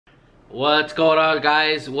What's going on,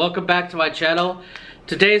 guys? Welcome back to my channel.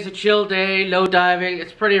 Today's a chill day, no diving.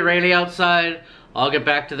 It's pretty rainy outside. I'll get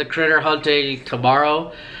back to the critter hunting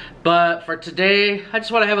tomorrow. But for today, I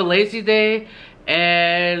just want to have a lazy day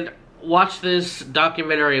and watch this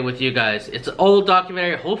documentary with you guys. It's an old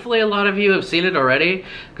documentary. Hopefully a lot of you have seen it already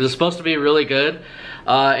because it's supposed to be really good.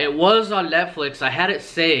 It was on Netflix. I had it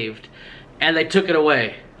saved and they took it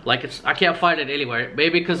away. Like, I can't find it anywhere.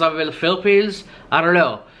 Maybe because I'm in the Philippines. I don't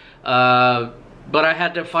know. But I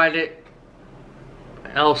had to find it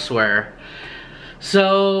elsewhere.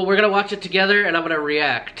 So we're gonna watch it together and I'm gonna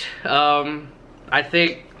react. I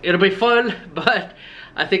think it'll be fun, but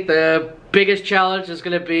I think the biggest challenge is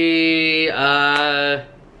gonna be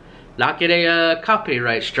not getting a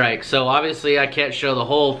copyright strike. So obviously I can't show the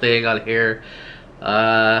whole thing on here,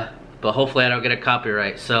 but hopefully I don't get a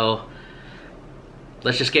copyright. So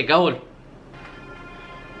let's just get going.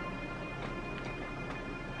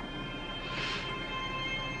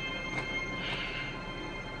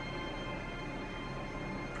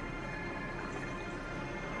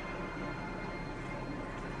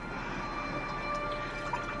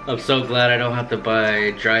 I'm so glad I don't have to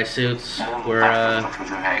buy dry suits where I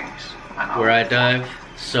dive.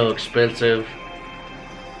 It's so expensive.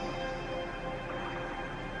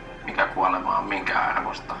 Mikä kuolema on minkä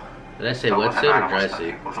arvosta? Did I say wetsuit or dry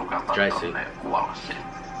suit? Dry suit.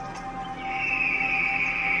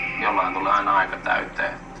 Jollain tulee aina aika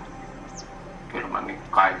täyteen. Kyllä mä niin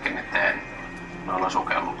kaikkeni teen noilla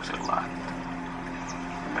sukelluksilla,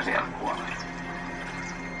 että mä siellä kuolen.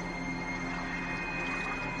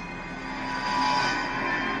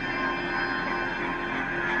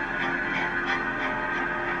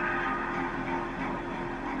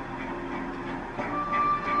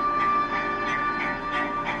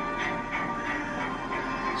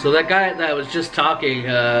 So that guy that was just talking,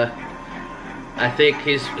 I think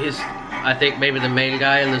I think maybe the main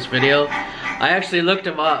guy in this video. I actually looked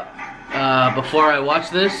him up before I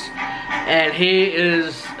watched this, and he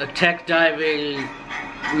is a tech diving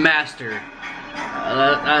master.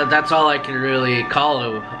 That's all I can really call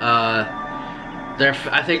him.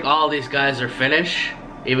 I think all these guys are Finnish,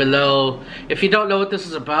 even though if you don't know what this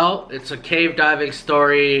is about, it's a cave diving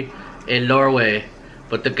story in Norway,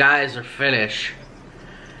 but the guys are Finnish.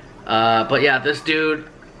 But yeah, this dude,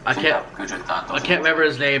 I can't remember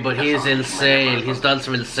his name, but he's insane. He's done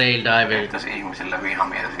some insane diving.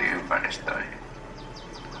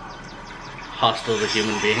 Hostile to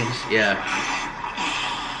human beings, yeah.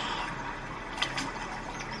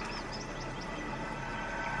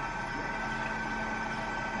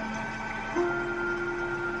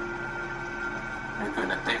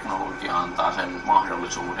 Nykyinen teknologia antaa sen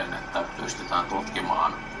mahdollisuuden, että pystytään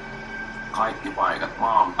tutkimaan kaikki paikat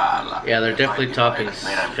maan päällä. Yeah, they're definitely talking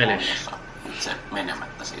Finnish. Itse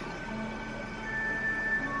menemättä sinne.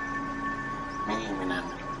 Viimeinen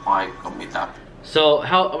paikka, mitä... So,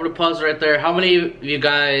 I'm gonna pause right there. How many of you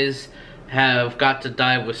guys have got to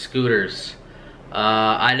dive with scooters?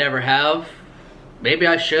 I never have. Maybe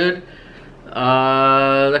I should.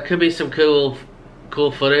 That could be some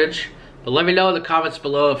cool footage. But let me know in the comments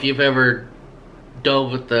below if you've ever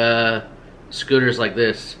dove with the scooters like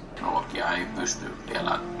this. Teknologia ei pysty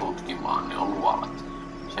vielä tutkimaan, niin on luolat.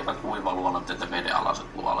 Sekä kuivaluolat että vedenalaiset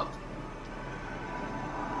luolat.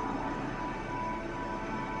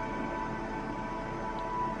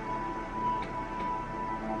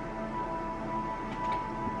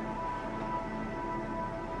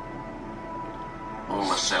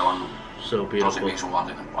 Mulle se on tosi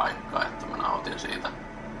visuaalinen paikka, että mä nautin siitä.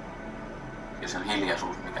 Ja sen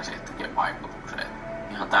hiljaisuus, mikä siitä tekee vaikutukseen.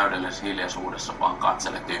 Ihan täydellisessä hiljaisuudessa vaan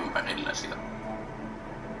katselet ympärillesi.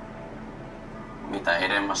 Mitä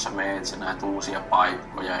edemmässä meet, sä näet uusia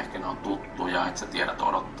paikkoja, ehkä ne on tuttuja, et sä tiedät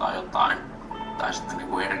odottaa jotain. Tai sitten niin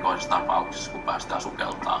kuin erikoisissa tapauksissa, kun päästään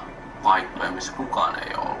sukeltaa paikkoja, missä kukaan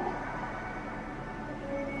ei ole ollut.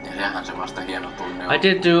 Ja sehän se vasta hieno tunne on. I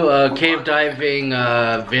did do a cave diving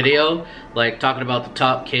video, like talking about the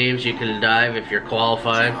top caves you can dive if you're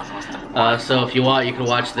qualified. So if you want, you can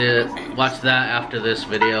watch that after this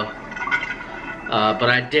video. But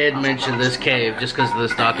I did mention this cave just because of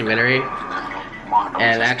this documentary,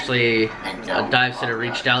 and actually a dive center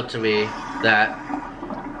reached out to me that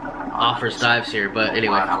offers dives here. But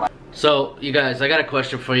anyway, so you guys, I got a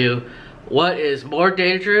question for you. What is more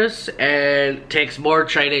dangerous and takes more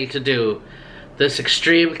training to do? This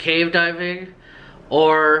extreme cave diving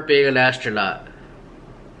or being an astronaut?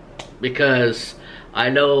 Because I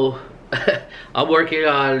know I'm working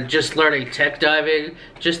on just learning tech diving.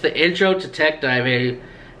 Just the intro to tech diving.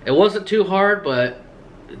 It wasn't too hard, but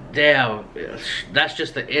damn, that's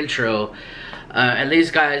just the intro. And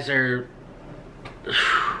these guys are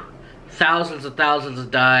thousands of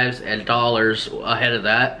dives and dollars ahead of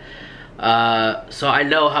that. So I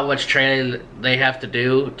know how much training they have to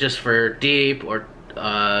do just for deep or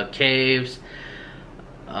caves,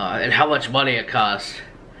 and how much money it costs.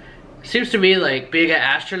 Seems to me like being an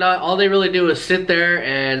astronaut, all they really do is sit there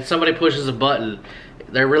and somebody pushes a button.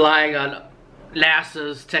 They're relying on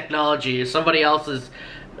NASA's technology, somebody else's,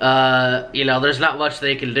 you know, there's not much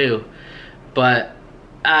they can do. But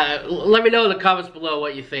let me know in the comments below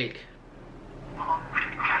what you think.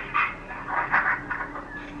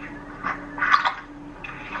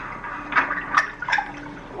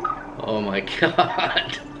 Oh my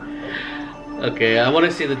god. Okay, I want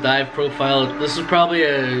to see the dive profile. This is probably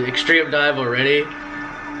an extreme dive already,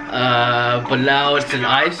 but now it's in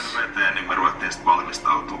ice.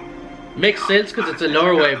 Makes sense because it's in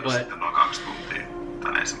Norway, but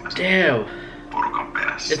damn,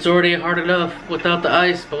 it's already hard enough without the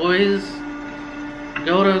ice, boys.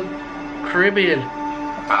 Go to Caribbean.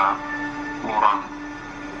 Uran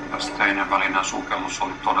teinen välinen sukellus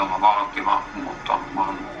oli todella vaativa, mutta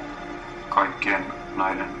kaikkien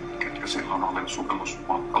näiden, ketkä silloin oli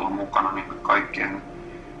sukellusmatkalla mukana, niin kaikkien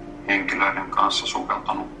henkilöiden kanssa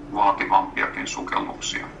sukeltanut vaativampiakin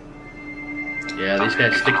sukelluksia. Yeah, these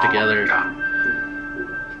guys stick together.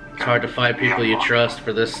 It's hard to find people you trust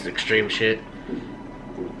for this extreme shit.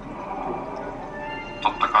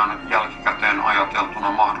 Totta kai nyt jälkikäteen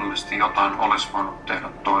ajateltuna mahdollisesti jotain olisi voinut tehdä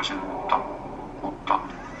toisin, mutta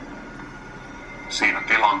siinä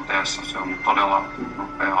tilanteessa se on todella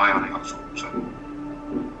nopea ajanjakso, kun se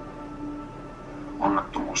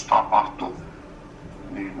onnettomuus tapahtui,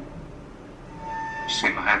 niin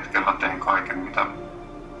sillä hetkellä tein kaiken mitä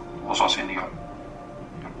osasin ja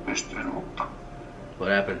pystyin, mutta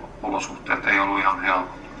olosuhteet ei ollut ihan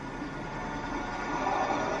helpot.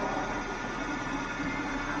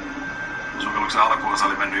 Sukelluksen alkuosa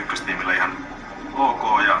oli mennyt ykköstiimillä ihan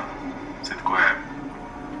ok, ja sit kun he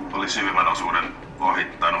oli syvimmän osuuden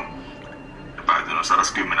ohittanut ja päätynyt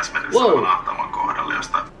 110 metrissä saman ahtaman kohdalle,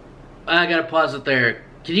 josta... I gotta pause it there.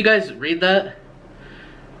 Can you guys read that?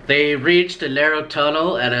 They reached a narrow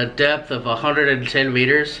tunnel at a depth of 110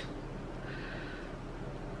 meters.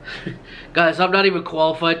 Guys, I'm not even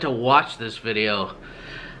qualified to watch this video.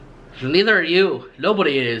 Neither are you.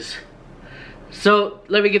 Nobody is. So,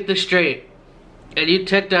 let me get this straight. And you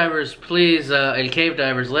tech divers, please, and cave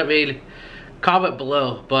divers, let me comment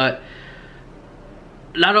below. But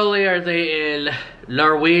not only are they in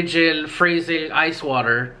Norwegian freezing ice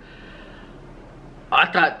water, I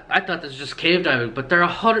thought this was just cave diving, but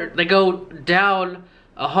they go down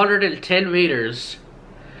 110 meters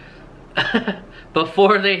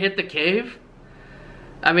before they hit the cave.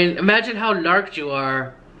 I mean, imagine how narked you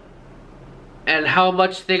are and how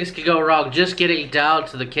much things can go wrong just getting down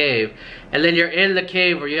to the cave. And then you're in the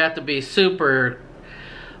cave where you have to be super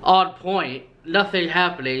on point, nothing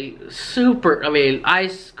happening, super, I mean,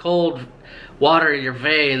 ice cold water in your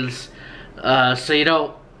veins, so you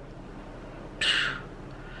don't,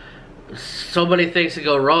 so many things can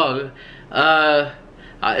go wrong. I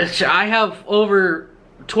have over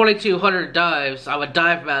 2,200 dives. I'm a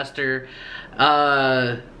dive master.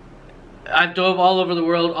 I've dove all over the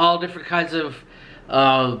world, all different kinds of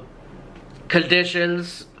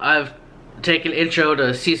conditions. I've taken intro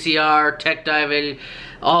to CCR, tech diving,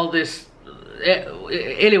 all this.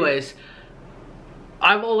 Anyways,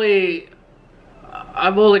 I'm only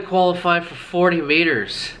qualified for 40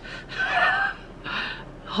 meters.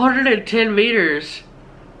 110 meters.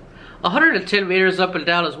 110 meters up and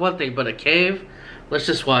down is one thing, but a cave? Let's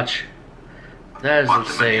just watch. That is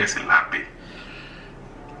insane.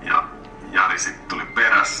 Jari sitten tuli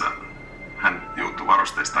perässä. Hän joutui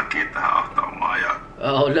varusteistaan kiinni tähän ahtaumaan ja...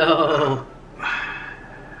 Oh no!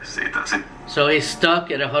 Siitä sit... So he's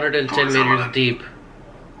stuck at 110 meters deep.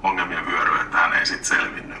 Ongelmien vyöry, että hän ei sit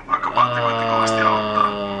selvinnyt, vaikka panttivantti kovasti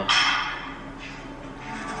auttaa.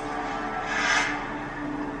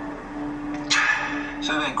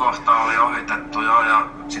 Syvin kohta oli ohitettu jo ja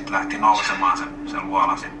sit lähti nousemaan se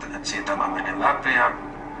luola sitten, et siitä mä menin läpi ja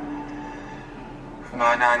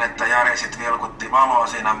mä näin, että Jari sit vilkutti valoa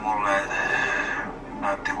siinä mulle,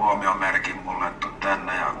 näytti huomiomerkin mulle, että tuu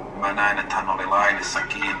tänne ja mä näin, että hän oli lainissa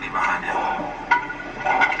kiinni vähän ja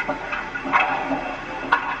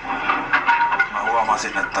mä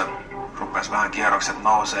huomasin, että rupes vähän kierrokset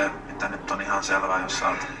nousee, mitä nyt on ihan selvää, jos sä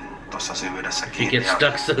oot tossa syvyydessä kiinni. He gets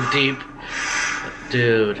stuck so deep.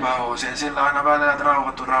 Dude. Mä huusin sillä aina välillä, että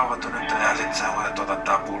rauhoitu nyt ja sit sä voit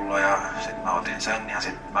ottaa pullo ja sit mä otin sen ja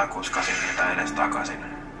sit mä kuskasin niitä edes takaisin.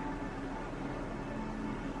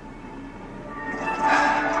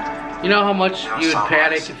 You know how much you would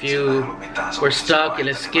panic if you were stuck in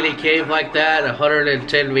a skinny cave like that,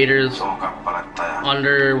 110 meters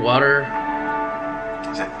underwater?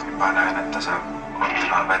 Sitten mä näin, että se otti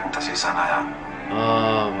vähän vettä sisänä ja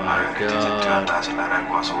Oh mä my yritin sit god. työntää sille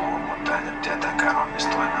rekua suuhun, mutta ei nyt tietenkään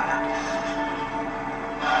onnistu enää.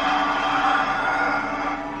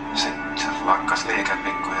 Sitten se lakkas liike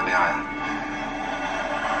pikkuhiljaa ja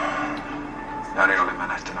Jari oli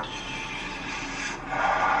menehtynyt.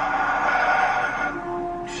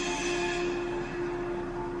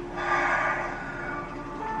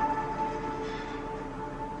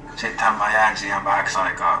 Sittenhän mä jäin siihen vähäksi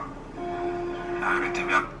aikaa ja yritin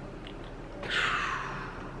vielä.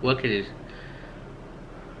 What could you...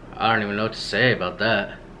 I don't even know what to say about that.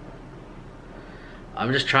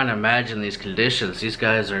 I'm just trying to imagine these conditions. These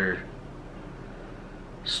guys are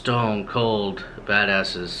stone cold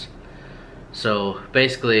badasses. So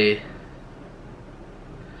basically,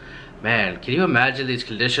 man, can you imagine these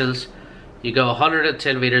conditions? You go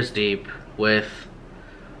 110 meters deep with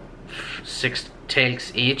 6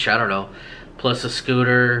 tanks each, I don't know, plus a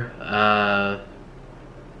scooter,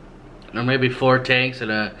 or maybe 4 tanks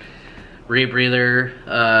and a rebreather.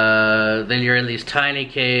 Then you're in these tiny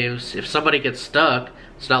caves. If somebody gets stuck,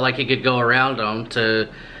 it's not like you could go around them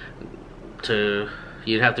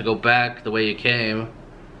you'd have to go back the way you came,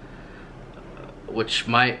 which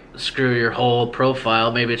might screw your whole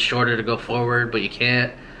profile. Maybe it's shorter to go forward, but you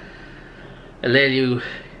can't. And then you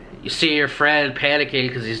see your friend panicking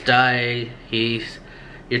because he's dying.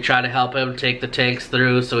 You're trying to help him take the tanks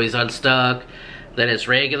through so he's unstuck. Then his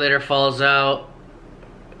regulator falls out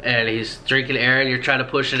and he's drinking air and you're trying to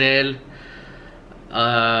push it in.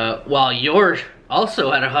 While you're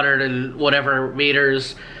also at 100 and whatever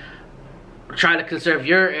meters trying to conserve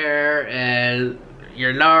your air, and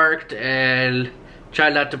you're narked and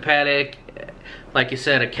trying not to panic. Like you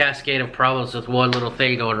said, a cascade of problems with one little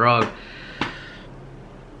thing going wrong.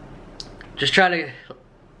 Just trying to,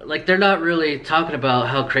 like, they're not really talking about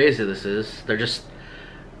how crazy this is.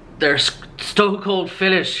 They're stone cold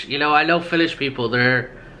Finnish. You know, I know Finnish people. They're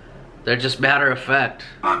just matter of fact.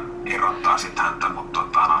 Mä irrottaa sit häntä, mutta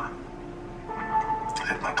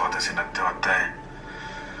sit mä totesin, että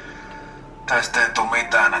tästä ei tuu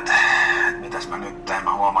mitään, että mitäs mä nyt teen.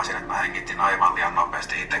 Mä huomasin, että mä hengitin aivan liian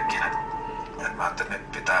nopeasti itekin, että mä ajattelin, että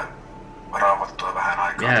nyt pitää rauhoittua vähän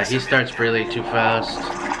aikaa. Yeah, he starts breathing too fast.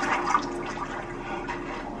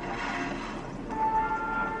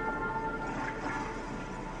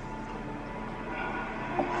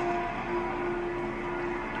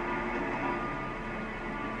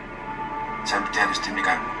 Se tietysti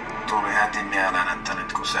mikä tuli heti mieleen, että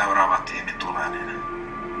nyt kun seuraava tiimi tulee, niin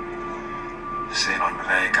siinä on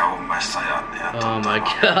reikä ummessa ja Oh my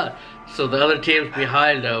god. So the other team's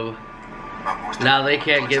behind him. Now they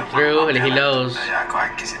can't get through and he knows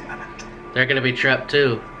they're gonna be trapped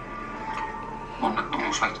too.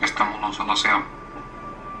 Onnettomuushetkestä mulla on sellaisia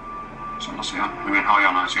hyvin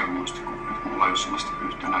hajanaisia muistikuvia. Mulla ei ole sellaista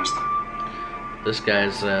yhtenäistä. This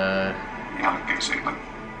guy's jälkeen siitä.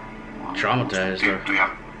 traumatized. Tiettyjä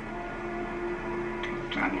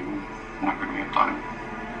niin näkyy jotain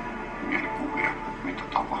mielikuvia, mitä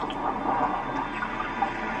tapahtuu.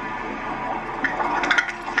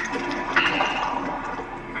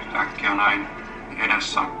 Yhtäkkiä näin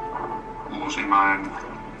edessä Uusimäen,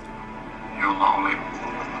 jolla oli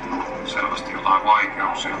selvästi jotain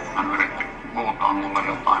vaikeuksia. Hän yritti huutaa mulle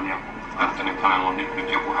jotain ja ajattelin, että hänellä on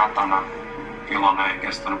nyt joku hätänä. Tilanne ei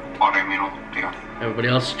kestänyt kuin pari minuuttia. Everybody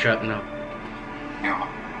else is trapped now. Ja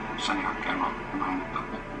sen jälkeen mä näin, että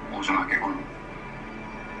Uusimäki on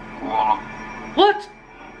kuollut. What?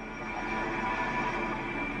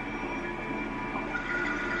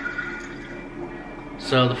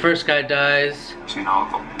 So the first guy dies.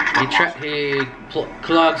 He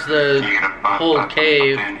clogs the whole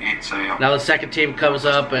cave. Now the second team comes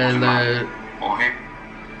up and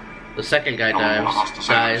the second guy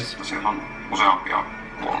dies. Useampia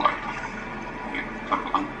kuolleita. Eli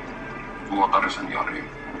tarkoitan Luotarisen Jari.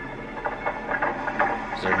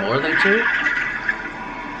 Is there more than 2?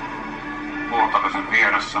 Luotarisen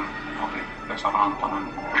vieressä oli Vesa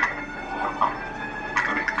Rantanen, joka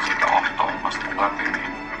yritti sitä ahtoomasta läpi,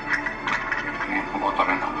 niin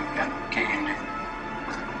Luotarinen oli jäänyt kiinni.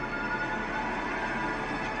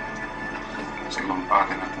 Silloin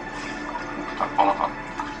päätin, että pitää palata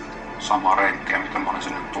samaa reittiä, mitä mä olin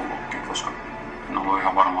sinne tullutkin, koska en ollut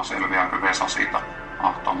ihan varma selviääkö Vesa siitä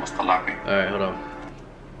ahtoomasta läpi. Alright, hold on.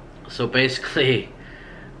 So basically,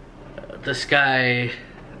 this guy,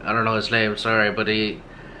 I don't know his name, sorry, but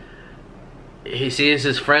he sees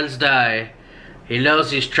his friends die. He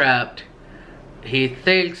knows he's trapped. He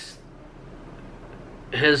thinks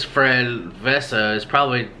his friend Vesa is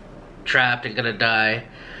probably trapped and gonna die.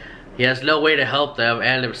 He has no way to help them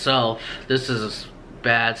and himself. This is a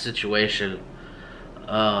bad situation.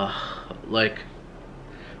 Like,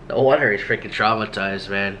 no wonder he's freaking traumatized,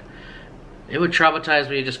 man. It would traumatize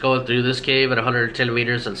me just going through this cave at 110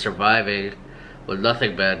 meters and surviving with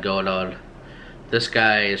nothing bad going on. This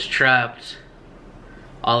guy is trapped.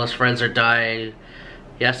 All his friends are dying.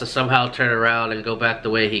 He has to somehow turn around and go back the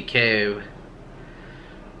way he came.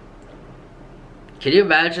 Can you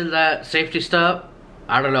imagine that safety stop?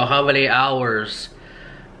 I don't know how many hours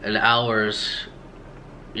and hours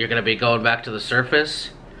you're gonna be going back to the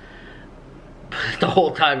surface. The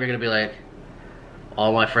whole time you're gonna be like,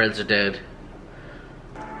 all my friends are dead.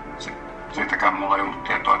 Siitäkään mulla ei ollut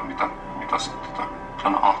tietoa, että mitä sitten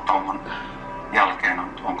sen ahtauman jälkeen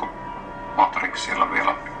on. Onko Matrix siellä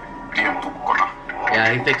vielä tientukkona? Yeah,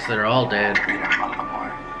 he thinks they're all dead. Pidemmällä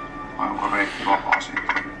vai onko reitti vapaa siitä?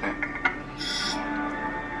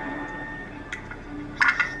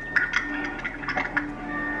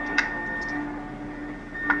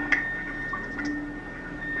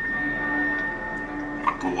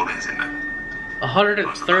 Mä kuulin sinne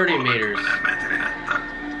 130 meters. metrin, että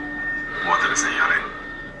Vuotelisen Jarin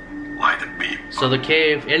laite piippaa. So the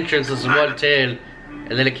cave entrance is 110, and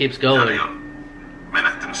then it keeps going. Jari on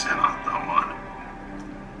menehtynyt siihen ahtaumaan.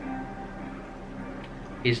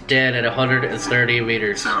 He's dead at 130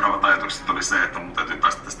 meters. Seuraavat ajatukset oli se, että mun täytyy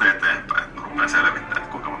päästä tästä eteenpäin, että mä rupean selvittämään, että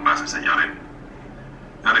kuinka mä pääsen sen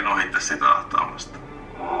Jarin ohitte sitä ahtaamasta.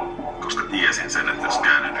 Koska tiesin sen, että jos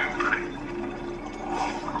käännyn ympäri,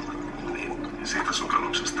 niin siitä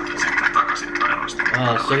sukelluksesta sitten takaisinpäin olisi.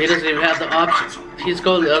 Oh, so he doesn't even have the option. He's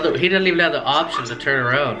going the other. He doesn't even have the option to turn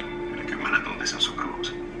around. Yli 10 tuntisen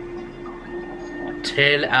sukelluksen.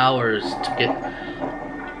 10 hours to get.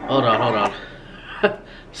 Hold on.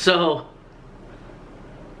 So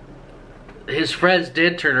his friends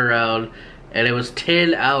did turn around, and it was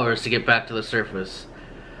 10 hours to get back to the surface.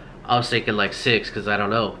 I was thinking like 6, because I don't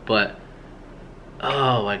know, but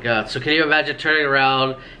oh my god. So can you imagine turning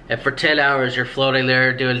around and for 10 hours you're floating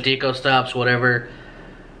there doing deco stops, whatever,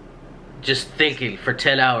 just thinking for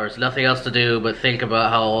 10 hours, nothing else to do but think about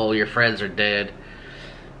how all your friends are dead.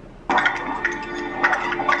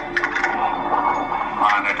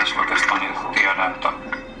 Mä en edes oikeastaan tiedä, että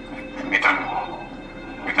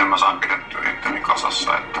miten mä saan pidettyä itteni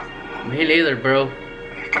kasassa, että Me neither, bro.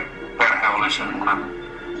 ehkä perhe oli semmoinen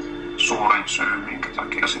suurin syy, minkä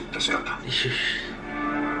takia sitten sieltä.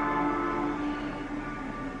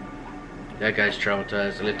 That guy's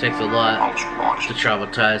traumatized, and it takes a lot to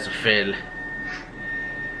traumatize a Finn.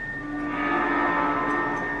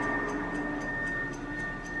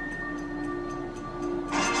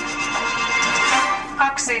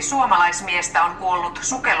 Kaksi suomalaismiestä on kuollut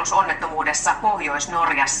sukellusonnettomuudessa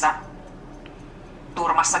Pohjois-Norjassa.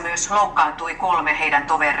 Turmassa myös loukkaantui 3 heidän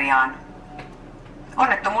toveriaan.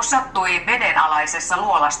 Onnettomuus sattui vedenalaisessa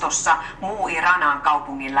luolastossa Mo i Ranan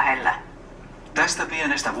kaupungin lähellä. Tästä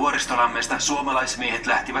pienestä vuoristolammesta suomalaismiehet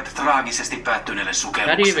lähtivät traagisesti päättyneelle How do you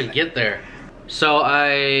sukellukselle. even get there? So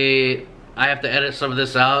I have to edit some of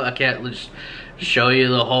this out. I can't just show you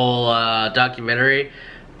the whole documentary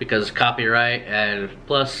because copyright and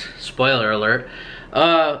plus spoiler alert.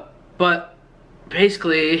 But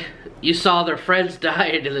basically, you saw their friends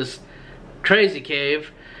died in this crazy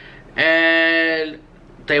cave, and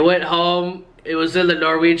they went home. It was in the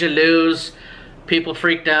Norwegian news. People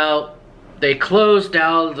freaked out. They closed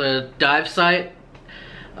down the dive site.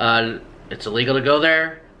 It's illegal to go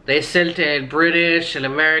there. They sent in British and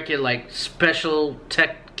American like special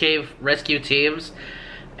tech cave rescue teams,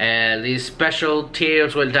 and these special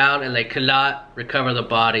teams went down and they could not recover the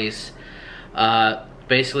bodies.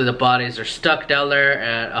 Basically the bodies are stuck down there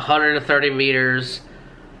at 130 meters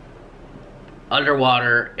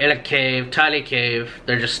underwater in a cave, tiny cave.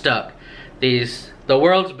 They're just stuck. The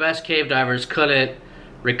world's best cave divers couldn't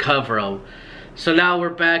recover them. So now we're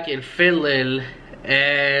back in Finland,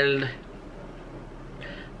 and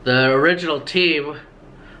the original team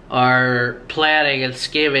are planning and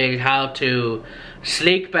scheming how to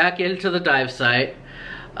sneak back into the dive site.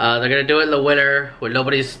 They're gonna do it in the winter when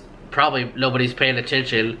nobody's paying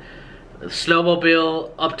attention.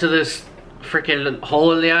 Snowmobile up to this freaking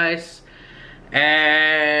hole in the ice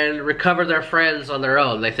and recover their friends on their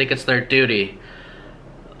own. They think it's their duty.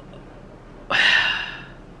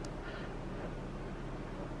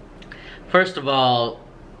 First of all,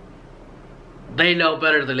 they know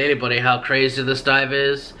better than anybody how crazy this dive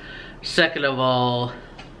is. Second of all,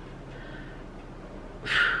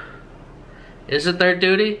 is it their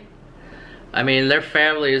duty? I mean, their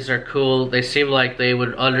families are cool. They seem like they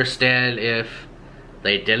would understand if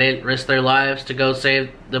they didn't risk their lives to go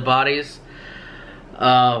save the bodies.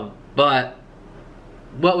 But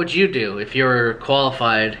what would you do if you were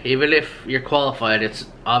qualified? Even if you're qualified, it's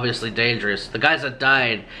obviously dangerous. The guys that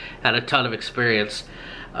died had a ton of experience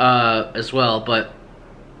as well, but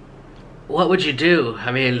what would you do?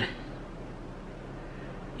 I mean,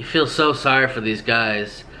 you feel so sorry for these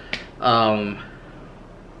guys.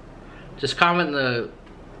 Just comment in the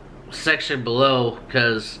section below,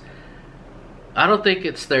 because I don't think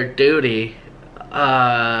it's their duty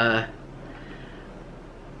to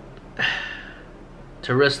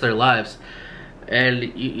risk their lives.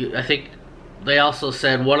 And I think they also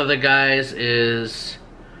said one of the guys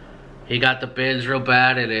he got the bends real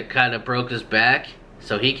bad and it kind of broke his back,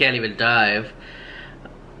 so he can't even dive.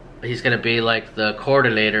 He's gonna be like the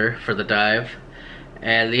coordinator for the dive.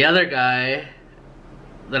 And the other guy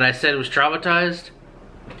that I said was traumatized,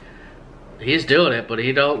 he's doing it, but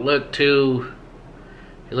he don't look too,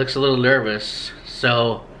 he looks a little nervous.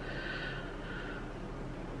 So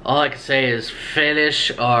all I can say is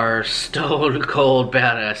finish our stone cold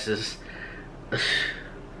badasses.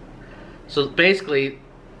 So basically,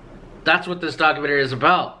 that's what this documentary is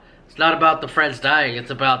about. It's not about the friends dying, it's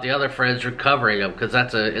about the other friends recovering them, because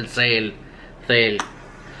that's an insane thing.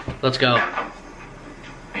 Let's go.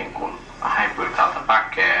 Niin kun häipyy täältä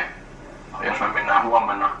väkeä. Jos me mennään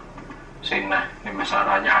huomenna sinne, niin me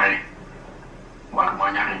saadaan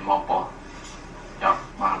varmaan Järin mopo. Ja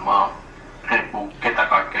varmaan riippuu ketä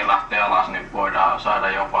kaikkea lähtee alas, niin voidaan saada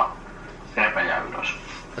jopa repejä ylös.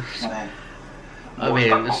 I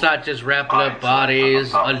mean, it's not just wrapping up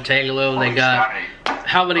bodies, untangling them. They got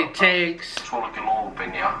how many tanks,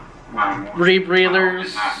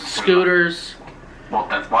 rebreathers, scooters.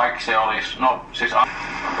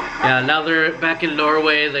 Yeah, now they're back in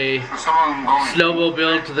Norway. They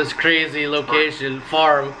snowmobile to this crazy location,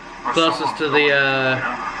 farm, closest to the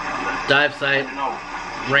dive site,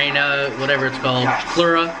 Reina, whatever it's called,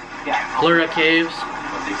 Plura Caves,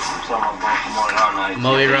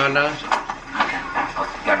 Mo i Rana.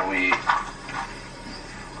 Can we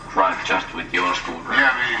drive just with your scooter?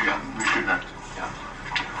 Yeah, we do that.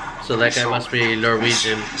 Yeah. So that guy must be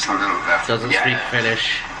Norwegian, doesn't speak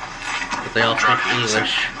Finnish, but they all speak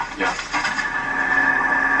English. Yeah.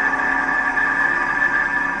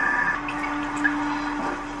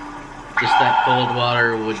 Just that cold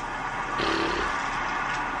water would...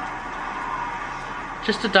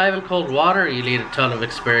 Just to dive in cold water, you need a ton of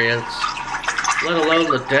experience. Let alone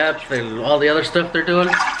the depth and all the other stuff they're doing.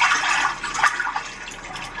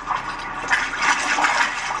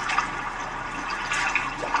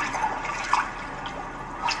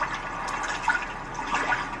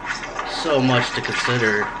 So much to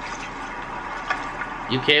consider.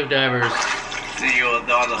 You cave divers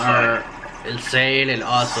are insane and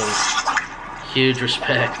awesome. Huge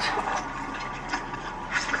respect.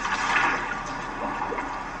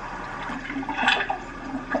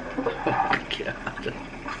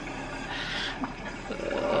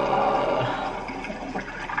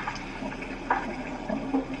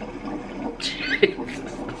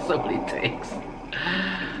 So many tanks.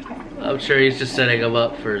 I'm sure he's just setting them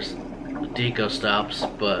up for deco stops,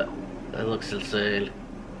 but that looks insane.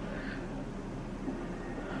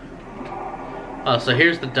 Oh, so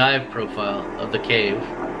here's the dive profile of the cave,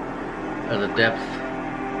 or the depth.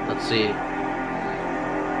 Let's see.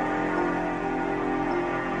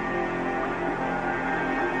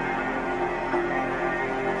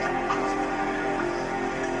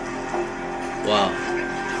 Wow.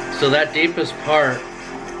 So that deepest part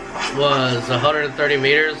was 130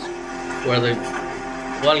 meters, where the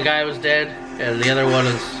one guy was dead and the other one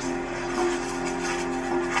is...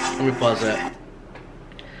 Let me pause that.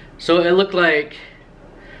 So it looked like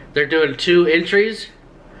they're doing 2 entries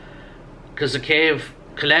because the cave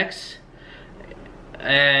connects,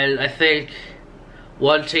 and I think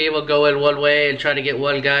one team will go in one way and try to get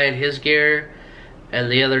one guy in his gear,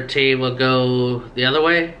 and the other team will go the other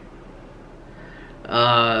way.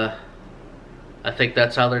 I think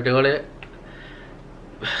that's how they're doing it.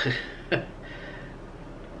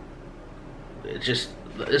 It's just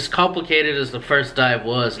as complicated as the first dive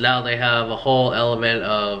was. Now they have a whole element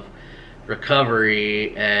of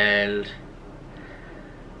recovery, and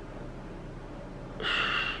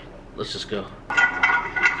let's just go.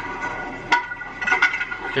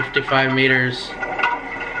 55 meters.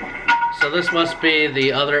 So this must be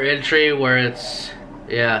the other entry where it's,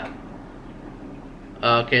 yeah.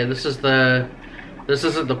 Okay, this isn't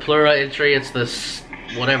the Plura entry, it's this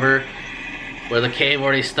whatever, where the cave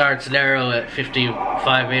already starts narrow at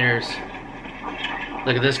 55 meters.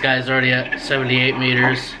 Look at this guy's already at 78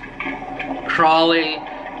 meters. Crawling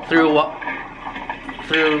through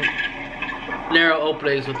through narrow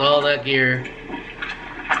openings with all that gear.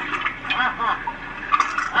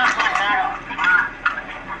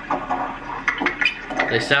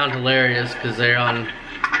 They sound hilarious because they're on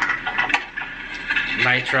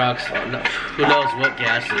nitrox. Who knows what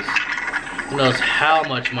gases? Who knows how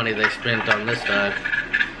much money they spent on this dive?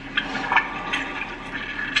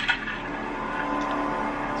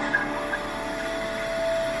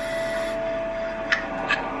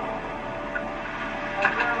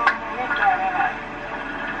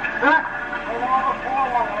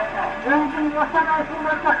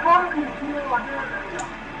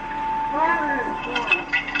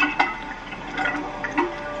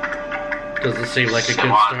 Doesn't seem like a Se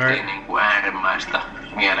good start. vaatii niinku äärimmäistä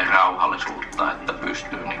mielen rauhallisuutta, että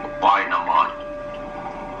pystyy niinku painamaan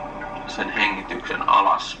sen hengityksen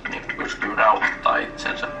alas, niin pystyy rauhoittamaan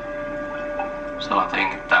itsensä. Salat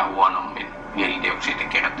hengittää huonommin, hiilidioksidi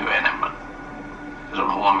kertyy enemmän. Ja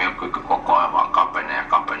sun huomiokyky koko ajan vaan kapenee ja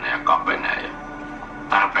kapenee ja kapenee. Ja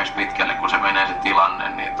tarpeeksi pitkälle kun se menee se tilanne,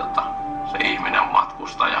 niin se ihminen on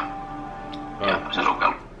matkustaja. Ja se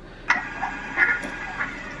sukelluu.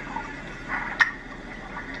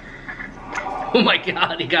 Oh my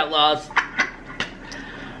god, he got lost.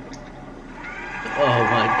 Oh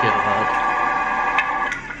my god.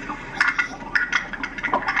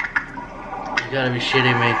 You gotta be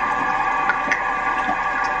shitting me.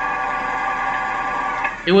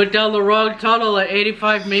 He went down the wrong tunnel at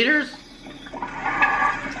 85 meters?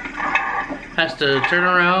 Has to turn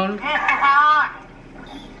around.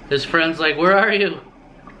 His friend's like, where are you?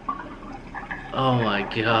 Oh my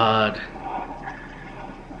god.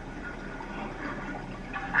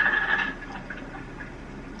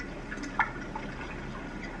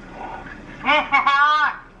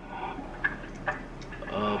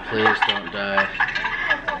 Oh, please don't die.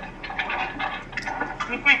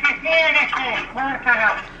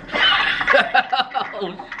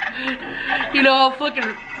 You know how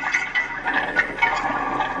fucking...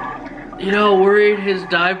 You know how worried his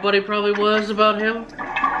dive buddy probably was about him?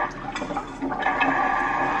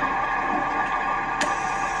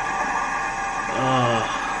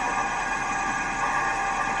 Oh.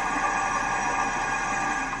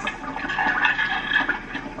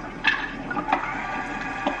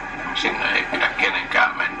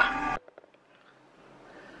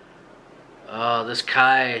 Oh, this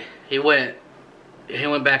Kai, he went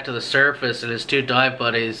back to the surface, and his two dive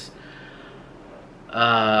buddies,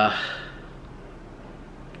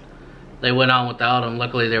 they went on without him.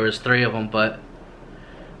 Luckily there was 3 of them, but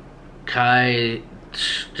Kai,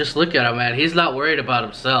 just look at him, man. He's not worried about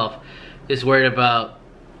himself. He's worried about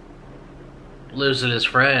losing his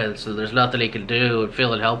friends, so there's nothing he can do, and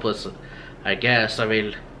feeling helpless, I guess. I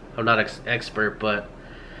mean, I'm not an expert, but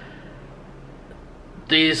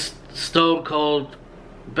these stone cold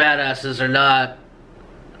badasses are not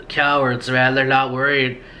cowards, man. They're not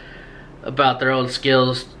worried about their own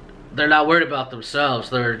skills. They're not worried about themselves.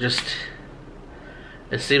 They're just,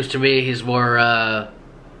 it seems to me he's more,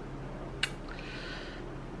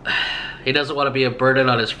 he doesn't want to be a burden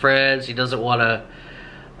on his friends. He doesn't want to,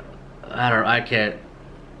 I can't,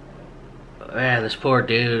 man, this poor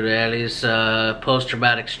dude, man, he's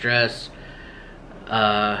post-traumatic stress.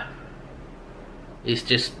 He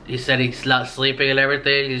said he's not sleeping and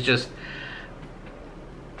everything.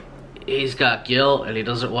 He's got guilt, and he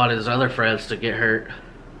doesn't want his other friends to get hurt.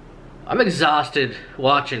 I'm exhausted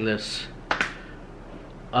watching this.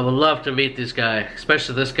 I would love to meet this guy,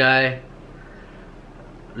 especially this guy.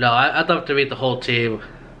 No, I'd love to meet the whole team.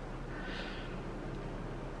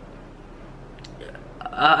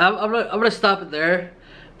 I'm gonna stop it there.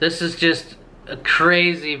 This is just a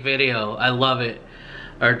crazy video. I love it.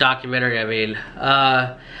 Or documentary, I mean.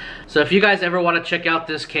 So if you guys ever want to check out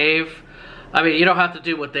this cave, I mean, you don't have to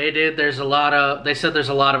do what they did. There's a lot of, they said there's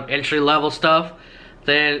a lot of entry-level stuff.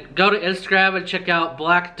 Then go to Instagram and check out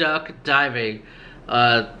Black Duck Diving.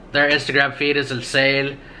 Their Instagram feed is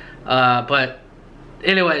insane. But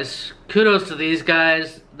anyways, kudos to these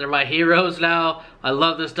guys. They're my heroes now. I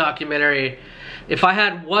love this documentary. If I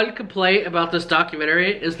had one complaint about this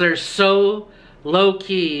documentary, is they're so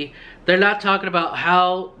low-key. They're not talking about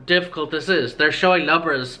how difficult this is. They're showing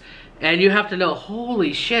numbers, and you have to know,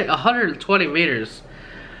 holy shit, 120 meters.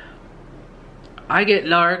 I get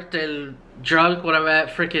narked and drunk when I'm at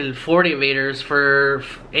freaking 40 meters for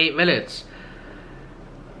 8 minutes.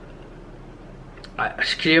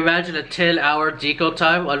 Can you imagine a 10-hour deco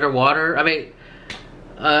time underwater? I mean,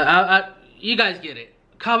 you guys get it.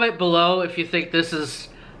 Comment below if you think this is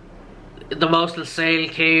the most insane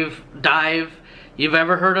cave dive you've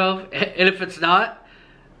ever heard of, and if it's not,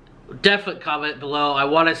 definitely comment below. I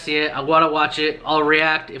want to see it. I want to watch it. I'll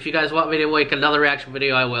react. If you guys want me to make another reaction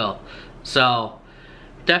video, I will. So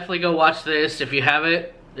definitely go watch this if you haven't.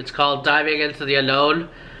 It's called Diving Into the Unknown.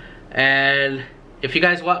 And if you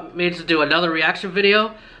guys want me to do another reaction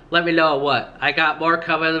video, let me know what. I got more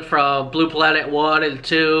coming from Blue Planet 1 and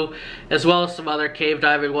 2, as well as some other cave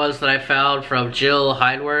diving ones that I found from Jill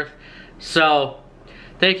Heinworth. So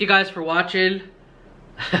thank you guys for watching.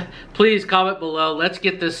 Please comment below. Let's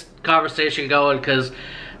get this conversation going, because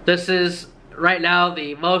this is right now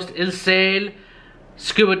the most insane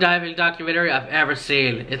scuba diving documentary I've ever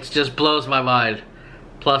seen. It just blows my mind.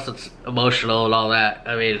 Plus it's emotional and all that.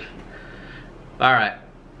 I mean, alright.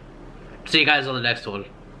 See you guys on the next one.